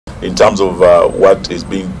in terms of what is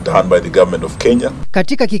being done by the government of Kenya.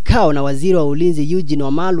 Katika kikao na waziri wa ulinzi Eugene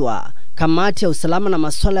Wamalwa, Kamati ya usalama na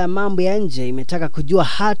masuala ya mambo ya nje imetaka kujua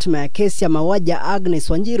hatima ya kesi ya mauaji ya Agness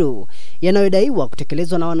Wanjiru yanayodaiwa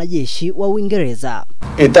kutekelezwa na wanajeshi wa Uingereza.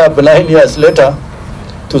 It happened 9 years later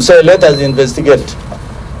to say let us investigate.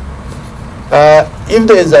 If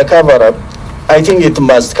there is a cover up, I think it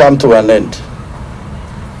must come to an end.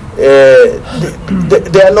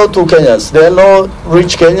 There are no two Kenyans. There are no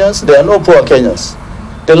rich Kenyans. There are no poor Kenyans.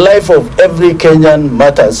 The life of every Kenyan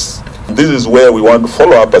matters. This is where we want to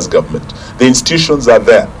follow up as government. The institutions are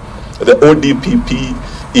there. The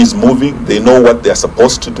ODPP is moving. They know what they are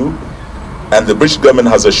supposed to do. And the British government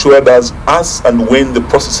has assured us, as and when the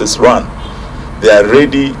processes run, they are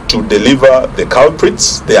ready to deliver the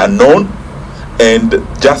culprits. They are known, and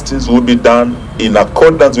justice will be done in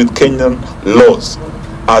accordance with Kenyan laws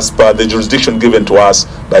as per the jurisdiction given to us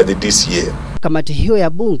by the DCA. Kamati hiyo ya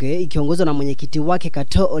bunge ikiongozwa na mwenyekiti wake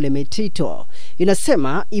Kato Olemetito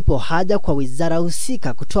inasema ipo haja kwa wizara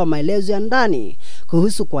husika kutoa maelezo ya ndani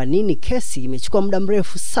kuhusu kwa nini kesi imechukua muda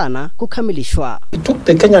mrefu sana kukamilishwa. It took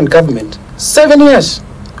the Kenyan government 7 years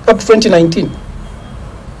up to 2019.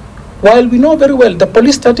 While we know very well the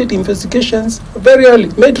police started investigations very early,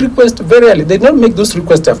 made requests very early. They did not make those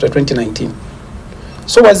requests after 2019.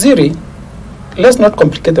 So Waziri, let's not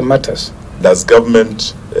complicate the matters. As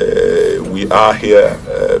government, we are here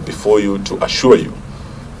before you to assure you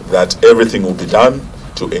that everything will be done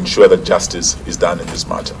to ensure that justice is done in this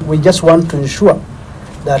matter. We just want to ensure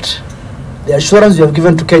that the assurance you have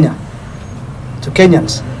given to Kenya, to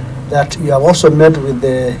Kenyans, that you have also met with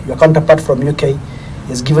your counterpart from UK,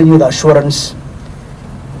 has given you the assurance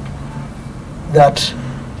that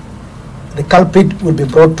the culprit will be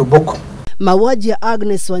brought to book. Mauaji ya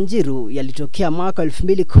Agness Wanjiru yalitokea mwaka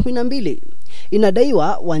 2012.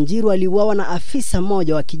 Inadaiwa Wanjiru aliuawa na afisa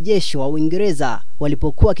mmoja wa kijeshi wa Uingereza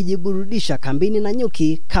walipokuwa wakijiburudisha kambini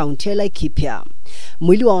Nanyuki, kaunti ya Laikipia.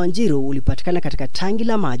 Mwili wa Wanjiru ulipatikana katika tangi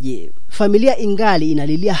la maji. Familia ingali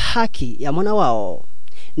inalilia haki ya mwana wao.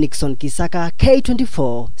 Nixon Kisaka,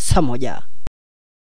 K24, saa moja.